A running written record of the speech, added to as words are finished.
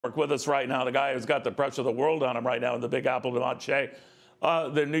with us right now, the guy who's got the pressure of the world on him right now in the Big Apple, Dermot Shea,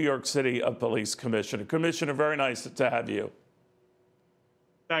 the New York City Police Commissioner. Commissioner, very nice to have you.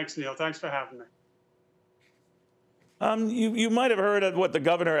 Thanks, Neil. Thanks for having me. You might have heard of what the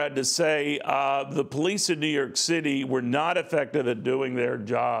governor had to say. The police in New York City were not effective at doing their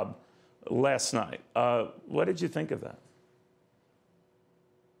job last night. What did you think of that?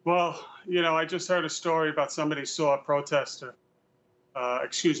 Well, you know, I just heard a story about somebody saw a protester, a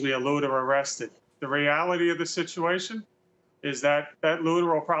looter arrested. The reality of the situation is that that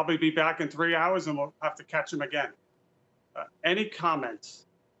looter will probably be back in 3 hours and we'll have to catch him again. Any comments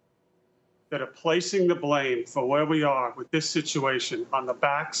that are placing the blame for where we are with this situation on the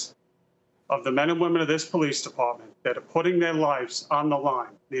backs of the men and women of this police department that are putting their lives on the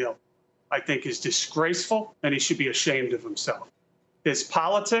line, Neil, I think is disgraceful, and he should be ashamed of himself. There's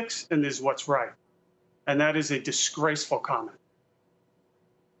politics and there's what's right. And that is a disgraceful comment.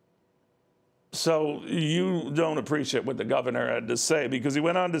 So you don't appreciate what the governor had to say, because he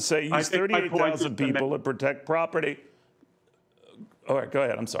went on to say use 38,000 people to protect property. All right, go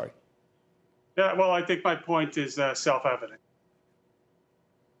ahead. I'm sorry. Yeah, well, I think my point is self-evident.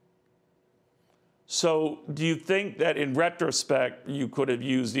 So do you think that in retrospect, you could have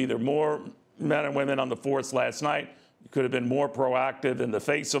used either more men and women on the force last night? You could have been more proactive in the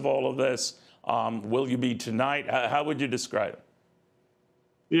face of all of this. Will you be tonight? How would you describe it?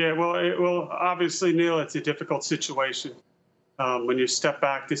 Yeah, well, obviously, Neil, it's a difficult situation. When you step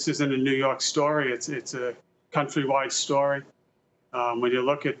back, this isn't a New York story. It's a countrywide story. When you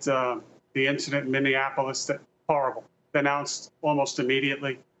look at the incident in Minneapolis, that horrible, denounced almost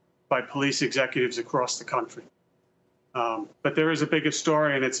immediately by police executives across the country. But there is a bigger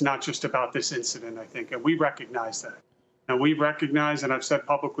story, and it's not just about this incident, I think, and we recognize that. And we recognize, and I've said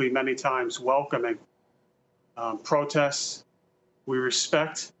publicly many times, welcoming protests. We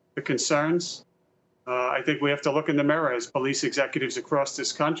respect the concerns. I think we have to look in the mirror as police executives across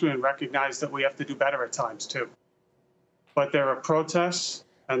this country and recognize that we have to do better at times, too. But there are protests,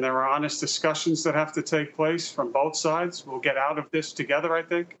 and there are honest discussions that have to take place from both sides. We'll get out of this together, I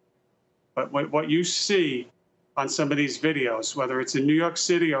think. But what you see on some of these videos, whether it's in New York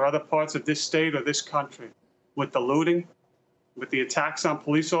City or other parts of this state or this country, with the looting, with the attacks on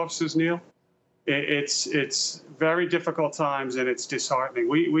police officers, Neil, it's very difficult times, and it's disheartening.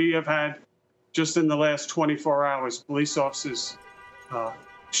 We have had, just in the last 24 hours, police officers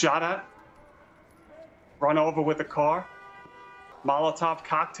shot at, run over with a car, Molotov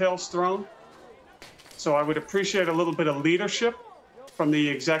cocktails thrown. So I would appreciate a little bit of leadership from the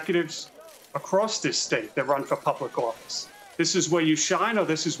executives across this state that run for public office. This is where you shine, or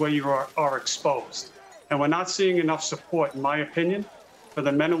this is where you are exposed. And we're not seeing enough support, in my opinion, for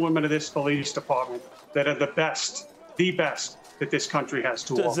the men and women of this police department that are the best that this country has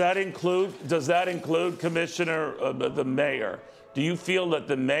to offer. Does that include Commissioner, the mayor? Do you feel that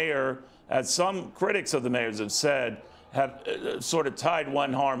the mayor, as some critics of the mayors have said, have sort of tied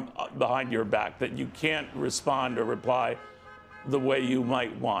one arm behind your back, that you can't respond or reply the way you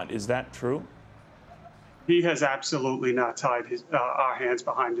might want? Is that true? He has absolutely not tied our hands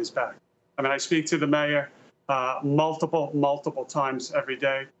behind his back. I mean, I speak to the mayor multiple times every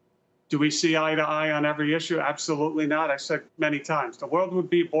day. Do we see eye to eye on every issue? Absolutely not. I said many times, the world would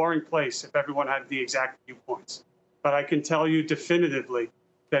be a boring place if everyone had the exact viewpoints. But I can tell you definitively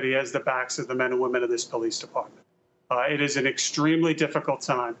that he has the backs of the men and women of this police department. It is an extremely difficult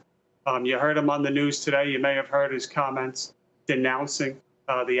time. You heard him on the news today. You may have heard his comments denouncing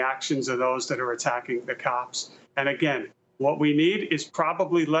the actions of those that are attacking the cops. And again, what we need is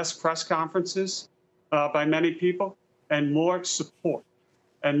probably less press conferences by many people and more support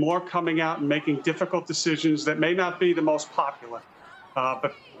and more coming out and making difficult decisions that may not be the most popular,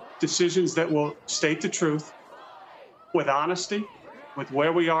 but decisions that will state the truth with honesty, with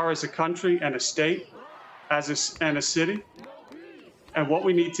where we are as a country and a state, and a city, and what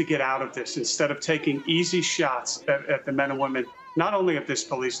we need to get out of this instead of taking easy shots at the men and women, not only of this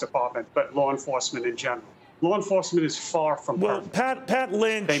police department, but law enforcement in general. Law enforcement is far from perfect. Pat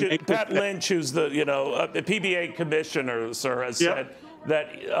Lynch, who's the the PBA commissioner, sir, has said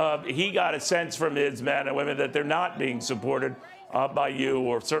that he got a sense from his men and women that they're not being supported by you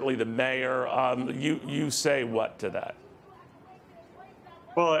or certainly the mayor. You say what to that?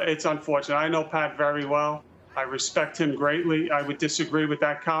 Well, it's unfortunate. I know Pat very well. I respect him greatly. I would disagree with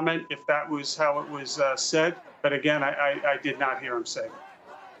that comment if that was how it was said. But again, I did not hear him say it.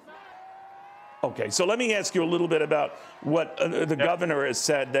 Okay, so let me ask you a little bit about what the governor has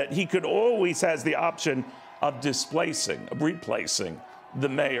said, that he could always has the option of replacing the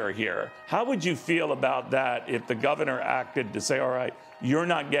mayor here. How would you feel about that if the governor acted to say, all right, you're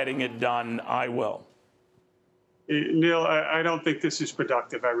not getting it done, I will. Neil, I don't think this is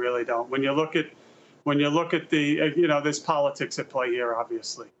productive. I really don't. When you look at the, there's politics at play here,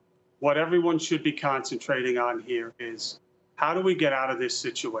 obviously. What everyone should be concentrating on here is how do we get out of this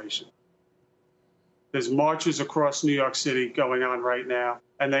situation? There's marches across New York City going on right now,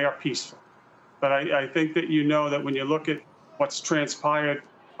 and they are peaceful. But I think that that when you look at what's transpired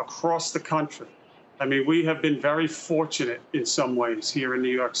across the country, I mean, we have been very fortunate in some ways here in New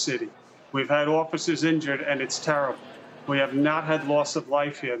York City. We've had officers injured, and it's terrible. We have not had loss of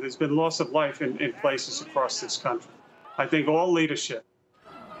life here. There's been loss of life in places across this country. I think all leadership,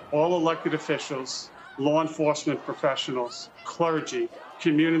 all elected officials, law enforcement professionals, clergy,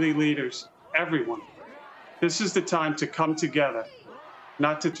 community leaders, everyone, this is the time to come together,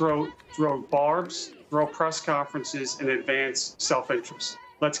 not to throw barbs, throw press conferences, and advance self-interest.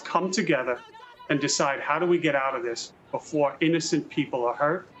 Let's come together and decide how do we get out of this before innocent people are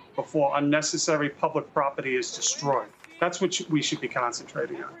hurt, before unnecessary public property is destroyed. That's what we should be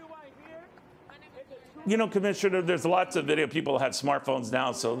concentrating on. You know, Commissioner, there's lots of video. People have smartphones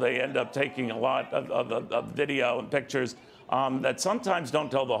now, so they end up taking a lot of video and pictures that sometimes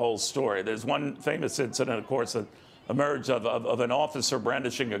don't tell the whole story. There's one famous incident, of course, that emerged of an officer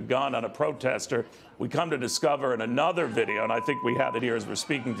brandishing a gun on a protester. We come to discover in another video, and I think we have it here as we're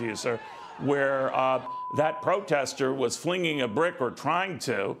speaking to you, sir, where that protester was flinging a brick or trying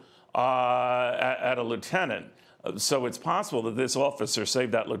to at a lieutenant. So it's possible that this officer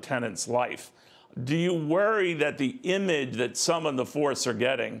saved that lieutenant's life. Do you worry that the image that some of the force are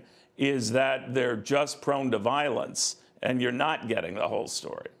getting is that they're just prone to violence and you're not getting the whole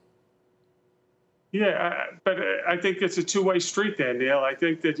story? Yeah, but I think it's a two-way street there, Neil. I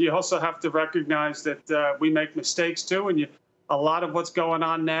think that you also have to recognize that we make mistakes too, and a lot of what's going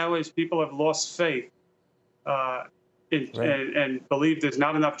on now is people have lost faith and believe there's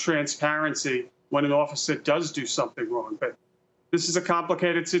not enough transparency when an officer does do something wrong. But this is a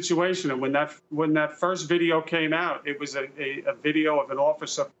complicated situation, and when that first video came out, it was a video of an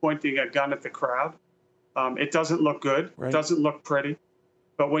officer pointing a gun at the crowd. It doesn't look good. Right. It doesn't look pretty.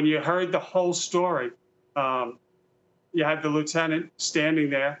 But when you heard the whole story, you had the lieutenant standing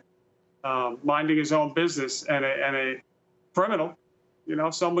there, minding his own business, and a criminal,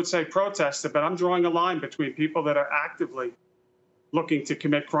 some would say protester, but I'm drawing a line between people that are actively looking to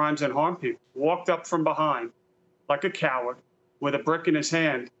commit crimes and harm people, walked up from behind like a coward with a brick in his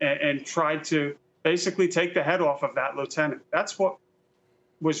hand and tried to basically take the head off of that lieutenant. That's what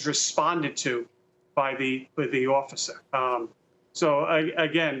was responded to by the officer. So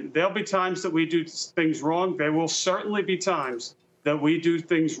again, there'll be times that we do things wrong. There will certainly be times that we do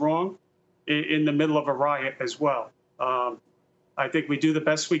things wrong in the middle of a riot as well. I think we do the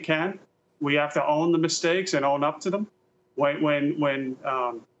best we can. We have to own the mistakes and own up to them. When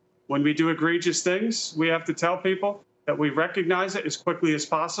we do egregious things, we have to tell people that we recognize it as quickly as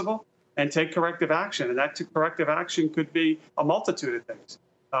possible and take corrective action. And that corrective action could be a multitude of things.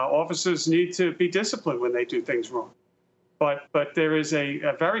 Officers need to be disciplined when they do things wrong. But there is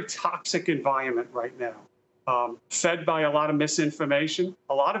a very toxic environment right now, fed by a lot of misinformation,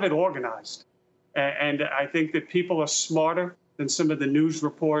 a lot of it organized. And I think that people are smarter than some of the news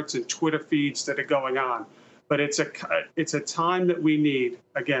reports and Twitter feeds that are going on. But it's a time that we need,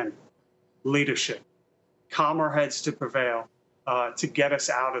 again, leadership, calmer heads to prevail, to get us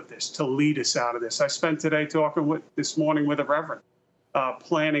out of this, to lead us out of this. I spent today this morning with a reverend,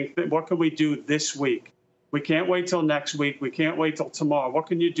 planning what can we do this week. We can't wait till next week. We can't wait till tomorrow. What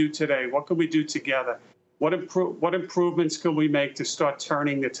can you do today? What can we do together? What improvements can we make to start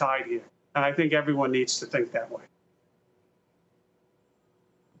turning the tide here? And I think everyone needs to think that way.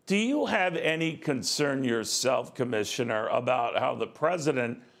 Do you have any concern yourself, Commissioner, about how the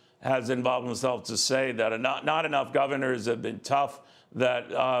president has involved himself to say that not enough governors have been tough, that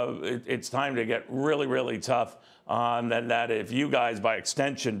it's time to get really, really tough, and that if you guys, by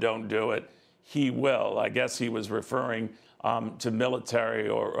extension, don't do it, he will? I guess he was referring to military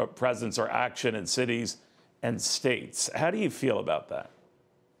or presence or action in cities and states. How do you feel about that?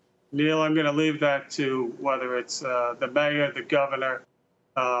 Neil, I'm going to leave that to whether it's the mayor, the governor.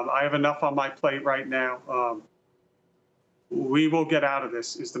 I have enough on my plate right now. We will get out of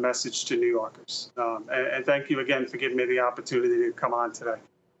this is the message to New Yorkers. And thank you again for giving me the opportunity to come on today.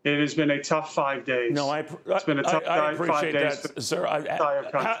 It has been a tough 5 days. No, it's been a tough I appreciate 5 days that, sir.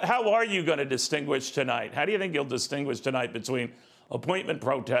 How are you going to distinguish tonight? How do you think you'll distinguish tonight between appointment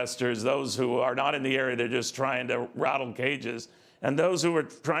protesters, those who are not in the area, they're just trying to rattle cages, and those who are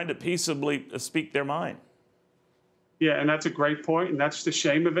trying to peaceably speak their mind? Yeah, and that's a great point, and that's the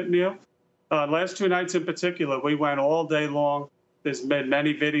shame of it, Neil. Last 2 nights in particular, we went all day long There's been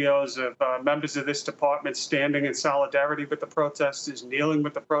many videos of members of this department standing in solidarity with the protesters, kneeling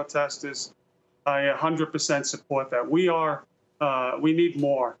with the protesters. I 100% support that. We need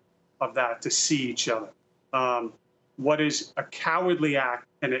more of that to see each other. What is a cowardly act,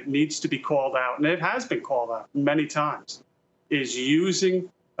 and it needs to be called out, and it has been called out many times, is using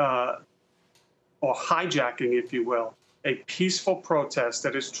or hijacking, if you will, a peaceful protest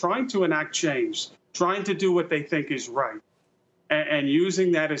that is trying to enact change, trying to do what they think is right, and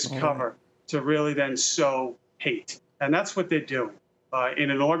using that as cover to really then sow hate. And that's what they're doing in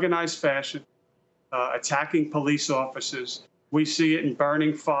an organized fashion, attacking police officers. We see it in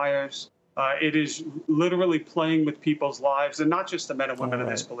burning fires. It is literally playing with people's lives, and not just the men and women in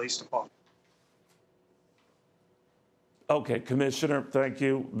this police department. Okay, Commissioner, thank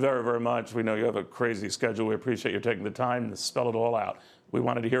you very, very much. We know you have a crazy schedule. We appreciate you taking the time to spell it all out. We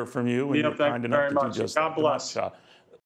wanted to hear from you, and you're kind enough to do just that. God bless.